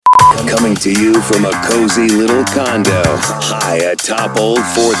Coming to you from a cozy little condo high atop Old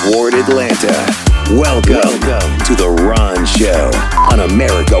Fourth Ward, Atlanta. Welcome to the Ron Show on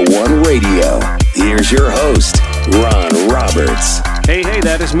America One Radio. Here's your host, Ron Roberts. Hey,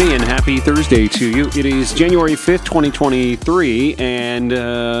 that is me, and happy Thursday to you. It is January 5th, 2023, and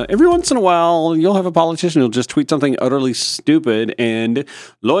every once in a while, you'll have a politician who'll just tweet something utterly stupid, and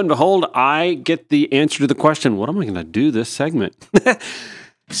lo and behold, I get the answer to the question, what am I going to do this segment?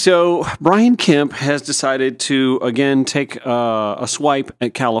 So, Brian Kemp has decided to, again, take a swipe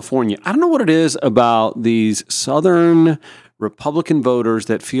at California. I don't know what it is about these Southern Republican voters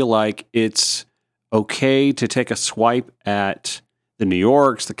that feel like it's okay to take a swipe at the New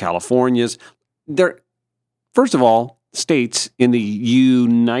Yorks, the Californias. They're, first of all, states in the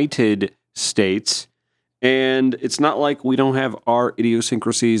United States, and it's not like we don't have our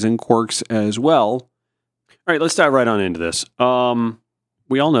idiosyncrasies and quirks as well. All right, let's dive right on into this.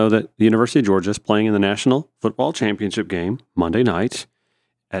 We all know that the University of Georgia is playing in the National Football Championship game Monday night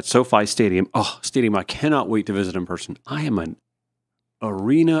at SoFi Stadium. Oh, stadium I cannot wait to visit in person. I am an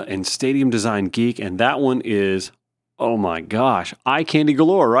arena and stadium design geek, and that one is, oh my gosh, eye candy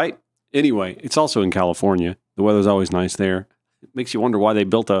galore, right? Anyway, it's also in California. The weather's always nice there. It makes you wonder why they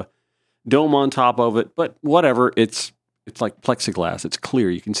built a dome on top of it, but whatever. It's like plexiglass. It's clear.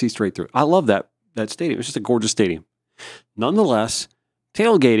 You can see straight through. I love that stadium. It's just a gorgeous stadium. Nonetheless,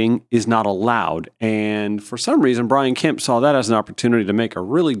 tailgating is not allowed, and for some reason, Brian Kemp saw that as an opportunity to make a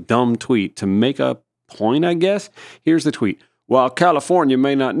really dumb tweet, to make a point, I guess. Here's the tweet. While California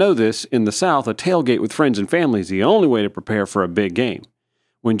may not know this, in the South, a tailgate with friends and family is the only way to prepare for a big game.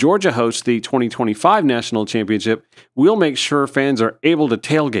 When Georgia hosts the 2025 National Championship, we'll make sure fans are able to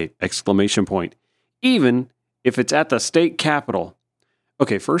tailgate, ! Even if it's at the state capitol.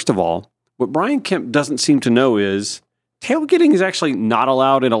 Okay, first of all, what Brian Kemp doesn't seem to know is tailgating is actually not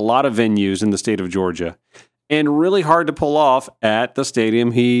allowed in a lot of venues in the state of Georgia, and really hard to pull off at the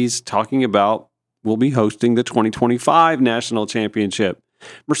stadium he's talking about will be hosting the 2025 National Championship.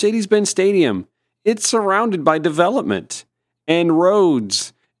 Mercedes-Benz Stadium, it's surrounded by development and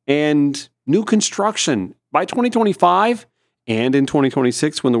roads and new construction. By 2025 and in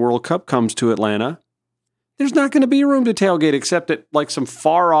 2026 when the World Cup comes to Atlanta, there's not going to be room to tailgate except at like some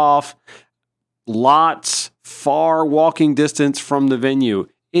far off lots, far walking distance from the venue.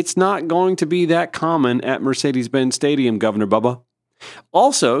 It's not going to be that common at Mercedes-Benz Stadium, Governor Bubba.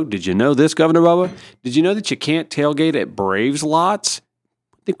 Also, did you know this, Governor Bubba? Did you know that you can't tailgate at Braves lots?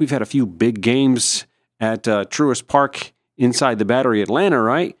 I think we've had a few big games at Truist Park inside the Battery, Atlanta,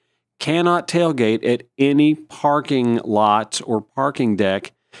 right? Cannot tailgate at any parking lot or parking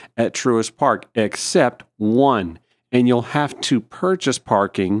deck at Truist Park except one. And you'll have to purchase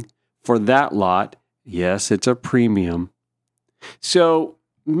parking for that lot. Yes, it's a premium. So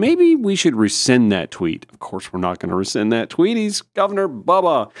maybe we should rescind that tweet. Of course, we're not going to rescind that tweet. He's Governor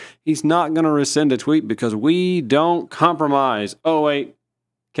Bubba. He's not going to rescind a tweet because we don't compromise. Oh, wait.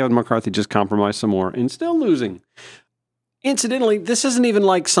 Kevin McCarthy just compromised some more and still losing. Incidentally, this isn't even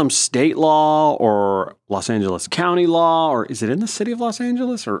like some state law or Los Angeles County law, or is it in the city of Los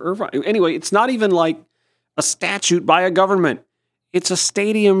Angeles or Irvine? Anyway, it's not even like a statute by a government. It's a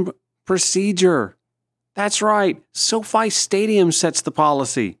stadium procedure. That's right. SoFi Stadium sets the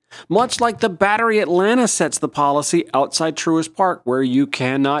policy, much like the Battery Atlanta sets the policy outside Truist Park, where you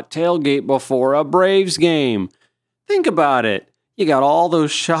cannot tailgate before a Braves game. Think about it. You got all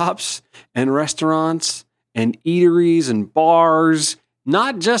those shops and restaurants and eateries and bars,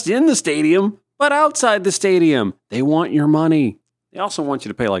 not just in the stadium, but outside the stadium. They want your money. They also want you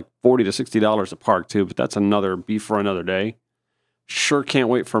to pay like $40 to $60 a park too, but that's another beef for another day. Sure can't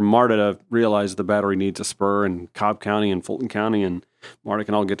wait for MARTA to realize the Battery needs a spur, and Cobb County and Fulton County and MARTA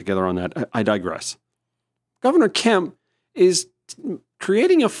can all get together on that. I digress. Governor Kemp is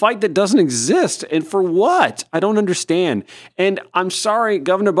creating a fight that doesn't exist. And for what? I don't understand. And I'm sorry,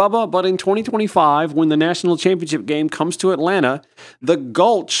 Governor Bubba, but in 2025, when the national championship game comes to Atlanta, the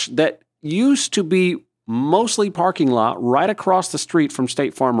Gulch that used to be mostly parking lot right across the street from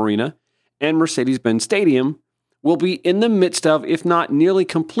State Farm Arena and Mercedes-Benz Stadium will be in the midst of, if not nearly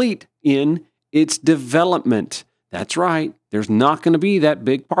complete in, its development. That's right. There's not going to be that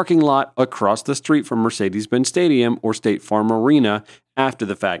big parking lot across the street from Mercedes-Benz Stadium or State Farm Arena after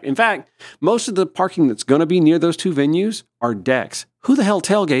the fact. In fact, most of the parking that's going to be near those two venues are decks. Who the hell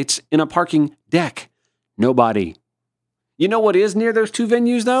tailgates in a parking deck? Nobody. You know what is near those two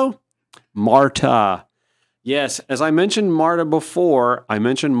venues, though? MARTA. Yes, as I mentioned MARTA before, I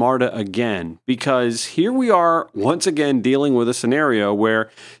mentioned MARTA again, because here we are once again dealing with a scenario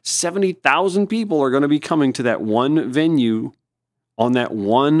where 70,000 people are going to be coming to that one venue on that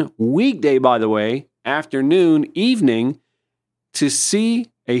one weekday, by the way, afternoon, evening, to see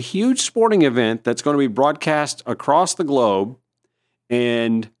a huge sporting event that's going to be broadcast across the globe.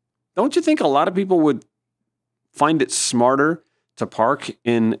 And don't you think a lot of people would find it smarter to park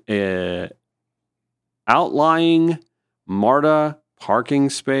in a outlying MARTA parking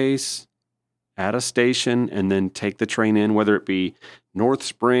space at a station and then take the train in, whether it be North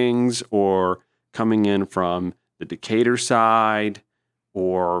Springs or coming in from the Decatur side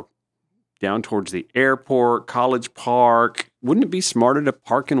or down towards the airport, College Park? Wouldn't it be smarter to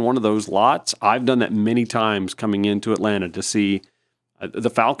park in one of those lots? I've done that many times coming into Atlanta to see the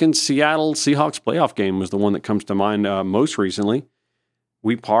Falcons-Seattle Seahawks playoff game was the one that comes to mind most recently.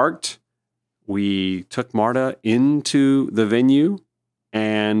 We parked, we took MARTA into the venue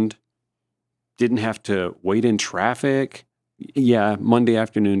and didn't have to wait in traffic. Yeah, Monday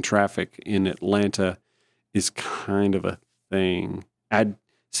afternoon traffic in Atlanta is kind of a thing. Add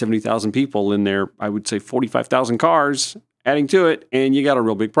 70,000 people in there, I would say 45,000 cars adding to it, and you got a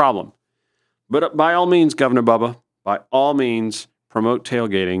real big problem. But by all means, Governor Bubba, by all means, promote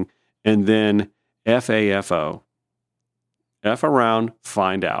tailgating, and then FAFO. F around,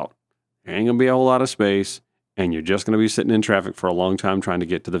 find out. There ain't going to be a whole lot of space, and you're just going to be sitting in traffic for a long time trying to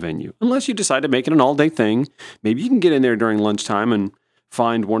get to the venue. Unless you decide to make it an all-day thing. Maybe you can get in there during lunchtime and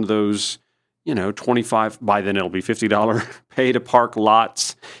find one of those, 25, by then it'll be $50 pay to park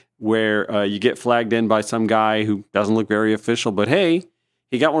lots where you get flagged in by some guy who doesn't look very official, but hey,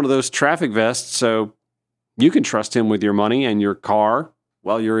 he got one of those traffic vests, so you can trust him with your money and your car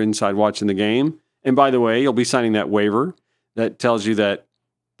while you're inside watching the game. And by the way, you'll be signing that waiver that tells you that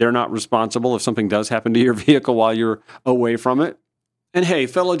they're not responsible if something does happen to your vehicle while you're away from it. And hey,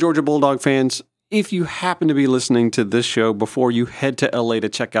 fellow Georgia Bulldog fans, if you happen to be listening to this show before you head to LA to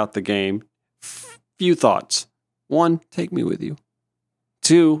check out the game, few thoughts. 1, take me with you.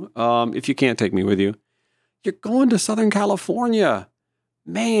 2, if you can't take me with you, you're going to Southern California.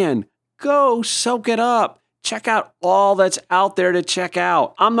 Man, go soak it up. Check out all that's out there to check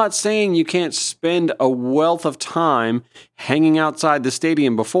out. I'm not saying you can't spend a wealth of time hanging outside the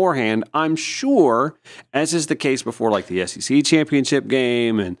stadium beforehand. I'm sure, as is the case before like the SEC championship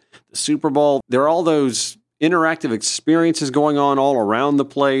game and the Super Bowl, there are all those interactive experiences going on all around the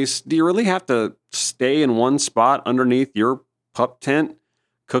place. Do you really have to stay in one spot underneath your pup tent,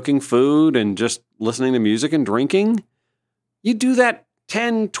 cooking food and just listening to music and drinking? You do that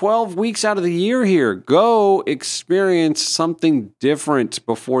 10, 12 weeks out of the year here. Go experience something different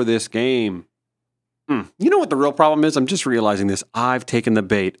before this game. You know what the real problem is? I'm just realizing this. I've taken the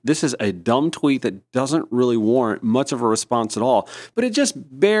bait. This is a dumb tweet that doesn't really warrant much of a response at all, but it just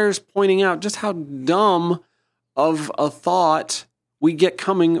bears pointing out just how dumb of a thought we get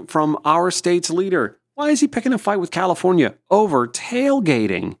coming from our state's leader. Why is he picking a fight with California over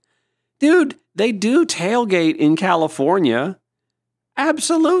tailgating? Dude, they do tailgate in California.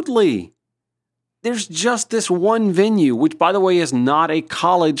 Absolutely. There's just this one venue, which, by the way, is not a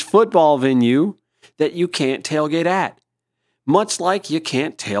college football venue, that you can't tailgate at. Much like you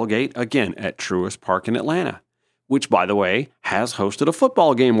can't tailgate, again, at Truist Park in Atlanta, which, by the way, has hosted a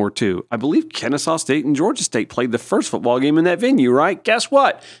football game or two. I believe Kennesaw State and Georgia State played the first football game in that venue, right? Guess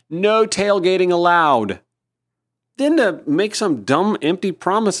what? No tailgating allowed. Then to make some dumb, empty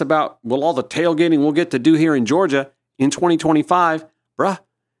promise about, well, all the tailgating we'll get to do here in Georgia in 2025, bruh,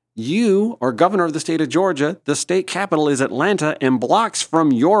 you are governor of the state of Georgia. The state capital is Atlanta, and blocks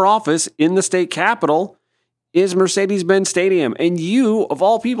from your office in the state capital is Mercedes-Benz Stadium. And you, of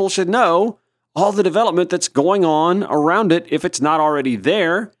all people, should know all the development that's going on around it, if it's not already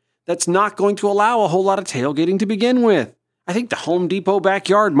there, that's not going to allow a whole lot of tailgating to begin with. I think the Home Depot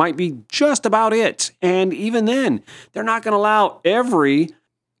backyard might be just about it. And even then, they're not going to allow every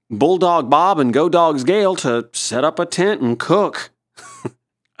Bulldog Bob and Go Dogs Gale to set up a tent and cook.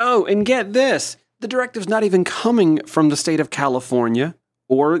 Oh, and get this. The directive's not even coming from the state of California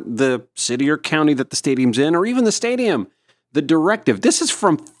or the city or county that the stadium's in, or even the stadium. The directive, this is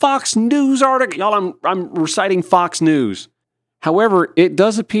from Fox News article. Y'all, I'm reciting Fox News. However, it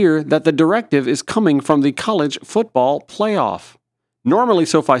does appear that the directive is coming from the college football playoff. Normally,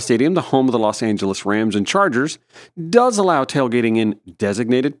 SoFi Stadium, the home of the Los Angeles Rams and Chargers, does allow tailgating in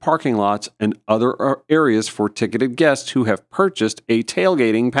designated parking lots and other areas for ticketed guests who have purchased a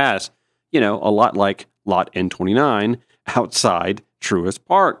tailgating pass. A lot like Lot N29 outside Truist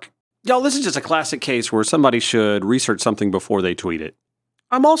Park. Y'all, this is just a classic case where somebody should research something before they tweet it.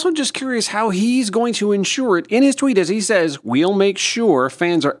 I'm also just curious how he's going to ensure it in his tweet, as he says, we'll make sure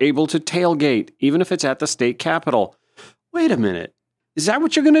fans are able to tailgate, even if it's at the state capitol. Wait a minute. Is that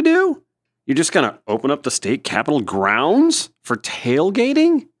what you're going to do? You're just going to open up the state capitol grounds for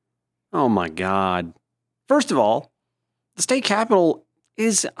tailgating? Oh my God. First of all, the state capitol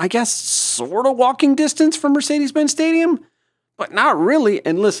is, I guess, sort of walking distance from Mercedes-Benz Stadium, but not really.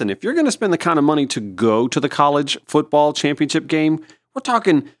 And listen, if you're going to spend the kind of money to go to the college football championship game, we're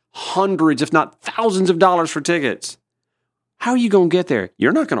talking hundreds, if not thousands of dollars for tickets. How are you going to get there?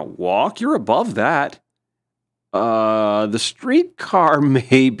 You're not going to walk. You're above that. The streetcar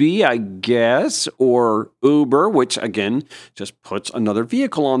maybe, I guess, or Uber, which again just puts another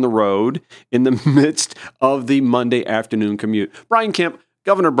vehicle on the road in the midst of the Monday afternoon commute. Brian Kemp,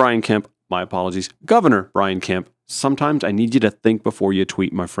 Governor Brian Kemp, my apologies, Governor Brian Kemp, sometimes I need you to think before you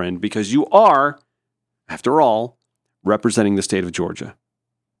tweet, my friend, because you are, after all, representing the state of Georgia.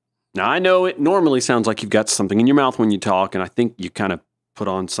 Now, I know it normally sounds like you've got something in your mouth when you talk, and I think you kind of put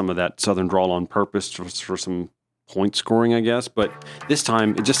on some of that Southern drawl on purpose for some point scoring, I guess, but this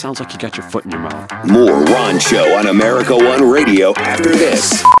time it just sounds like you got your foot in your mouth. More Ron Show on America One Radio after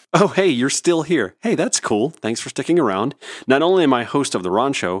this. Oh, hey, you're still here. Hey, that's cool. Thanks for sticking around. Not only am I host of The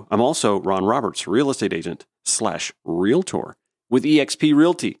Ron Show, I'm also Ron Roberts, real estate agent / realtor with eXp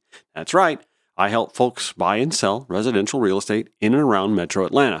Realty. That's right. I help folks buy and sell residential real estate in and around Metro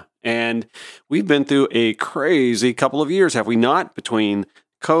Atlanta. And we've been through a crazy couple of years, have we not? Between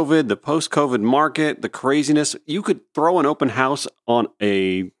COVID, the post-COVID market, the craziness. You could throw an open house on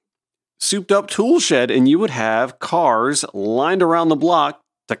a souped-up tool shed and you would have cars lined around the block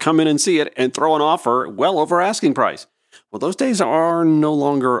to come in and see it and throw an offer well over asking price. Well, those days are no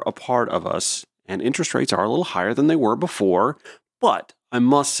longer a part of us, and interest rates are a little higher than they were before. But I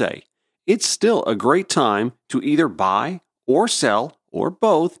must say, it's still a great time to either buy or sell, or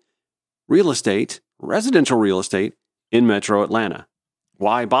both, real estate, residential real estate in Metro Atlanta.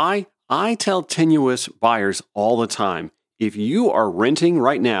 Why buy? I tell tenuous buyers all the time, if you are renting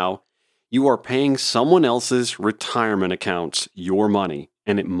right now, you are paying someone else's retirement accounts your money,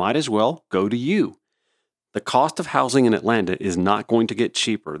 and it might as well go to you. The cost of housing in Atlanta is not going to get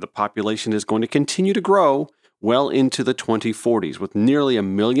cheaper. The population is going to continue to grow well into the 2040s, with nearly 1.5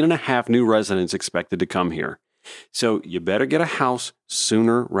 million new residents expected to come here. So you better get a house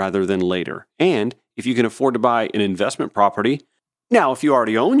sooner rather than later. And if you can afford to buy an investment property, now, if you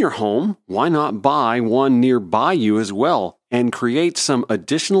already own your home, why not buy one nearby you as well and create some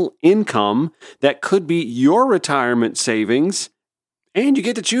additional income that could be your retirement savings, and you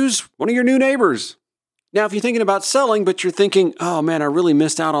get to choose one of your new neighbors. Now, if you're thinking about selling, but you're thinking, oh man, I really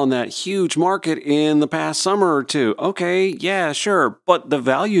missed out on that huge market in the past summer or two. Okay, yeah, sure, but the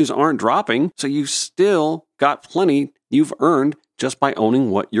values aren't dropping, so you've still got plenty you've earned just by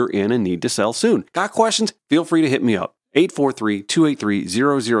owning what you're in and need to sell soon. Got questions? Feel free to hit me up.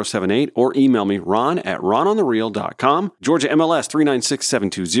 843-283-0078 or email me, ron@rononthereal.com. Georgia MLS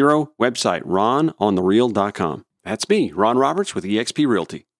 396720. Website, rononthereal.com. That's me, Ron Roberts with eXp Realty.